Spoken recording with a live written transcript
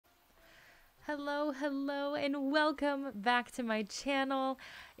Hello, and welcome back to my channel.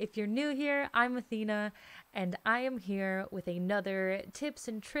 If you're new here, I'm Athena, and I am here with another tips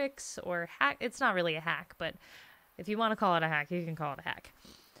and tricks or hack. It's not really a hack, but if you want to call it a hack, you can call it a hack.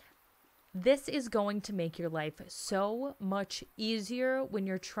 This is going to make your life so much easier when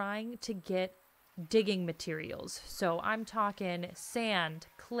you're trying to get digging materials. So I'm talking sand,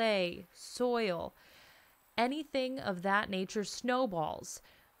 clay, soil, anything of that nature, snowballs.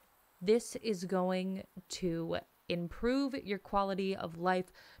 This is going to improve your quality of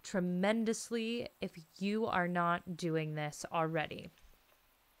life tremendously if you are not doing this already.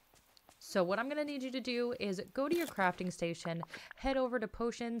 So what I'm going to need you to do is go to your crafting station, head over to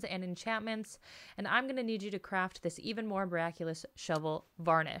potions and enchantments, and I'm going to need you to craft this even more miraculous shovel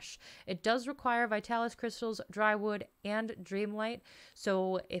varnish. It does require Vitalis crystals, dry wood, and Dreamlight.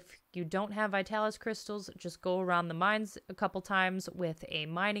 So if you don't have Vitalis crystals, just go around the mines a couple times with a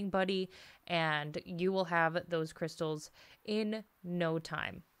mining buddy, and you will have those crystals in no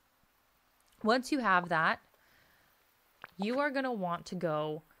time. Once you have that, you are going to want to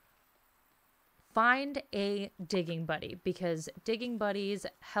go find a digging buddy, because digging buddies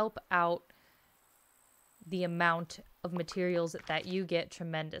help out the amount of materials that you get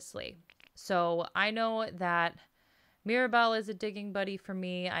tremendously. So I know that Mirabelle is a digging buddy for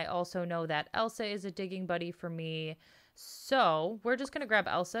me. I also know that Elsa is a digging buddy for me. So we're just going to grab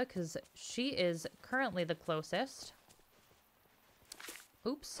Elsa because she is currently the closest.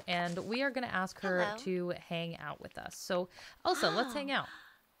 Oops. And we are going to ask her to hang out with us. So Elsa, let's hang out.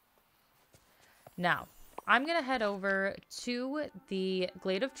 Now, I'm going to head over to the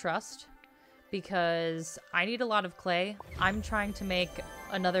Glade of Trust because I need a lot of clay. I'm trying to make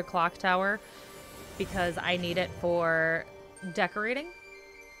another clock tower because I need it for decorating.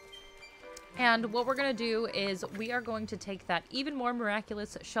 And what we're going to do is we are going to take that even more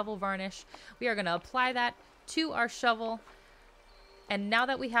miraculous shovel varnish. We are going to apply that to our shovel. And now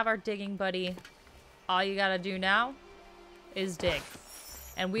that we have our digging buddy, all you got to do now is dig.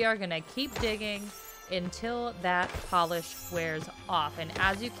 And we are going to keep digging until that polish wears off. And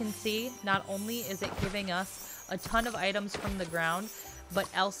as you can see, not only is it giving us a ton of items from the ground, but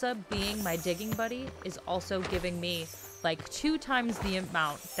Elsa, being my digging buddy, is also giving me like 2 times the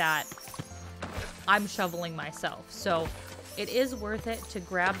amount that I'm shoveling myself. So it is worth it to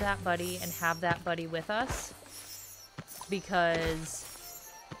grab that buddy and have that buddy with us, because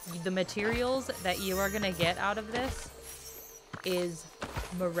the materials that you are going to get out of this is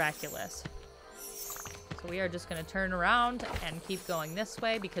miraculous. So we are just going to turn around and keep going this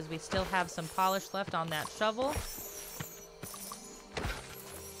way because we still have some polish left on that shovel.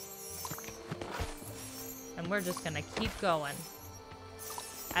 And we're just going to keep going.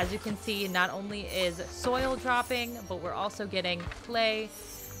 As you can see, not only is soil dropping, but we're also getting clay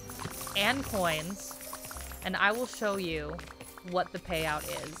and coins. And I will show you what the payout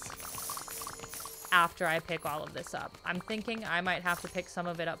is after I pick all of this up. I'm thinking I might have to pick some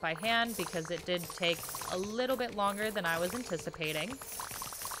of it up by hand because it did take a little bit longer than I was anticipating,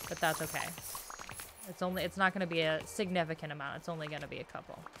 but that's okay. It's not going to be a significant amount. It's only going to be a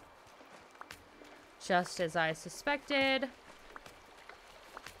couple. Just as I suspected.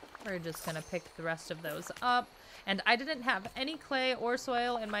 We're just going to pick the rest of those up. And I didn't have any clay or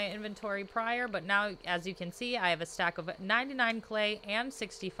soil in my inventory prior, but now, as you can see, I have a stack of 99 clay and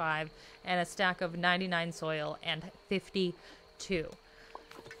 65, and a stack of 99 soil and 52.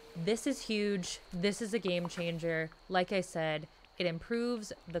 This is huge. This is a game changer. Like I said, it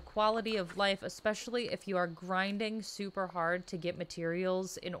improves the quality of life, especially if you are grinding super hard to get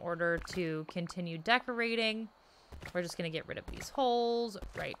materials in order to continue decorating. We're just going to get rid of these holes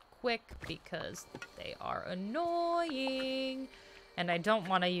right quick because they are annoying, and I don't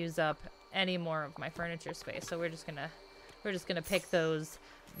want to use up any more of my furniture space. So we're just gonna pick those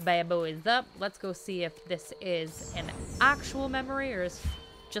bad boys up. Let's go see if this is an actual memory or is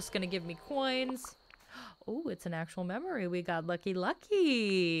just gonna give me coins. Oh, it's an actual memory. We got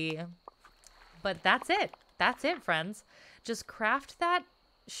lucky. But that's it, friends. Just craft that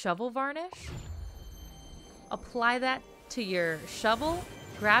shovel varnish, apply that to your shovel,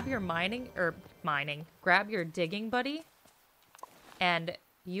 grab your grab your digging buddy, and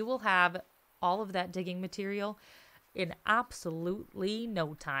you will have all of that digging material in absolutely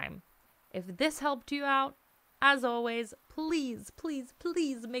no time. If this helped you out, as always, please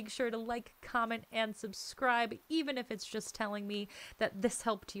make sure to like, comment, and subscribe, even if it's just telling me that this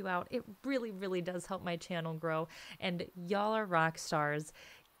helped you out. It really does help my channel grow, and y'all are rock stars.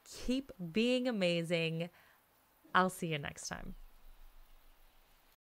 Keep being amazing. I'll see you next time.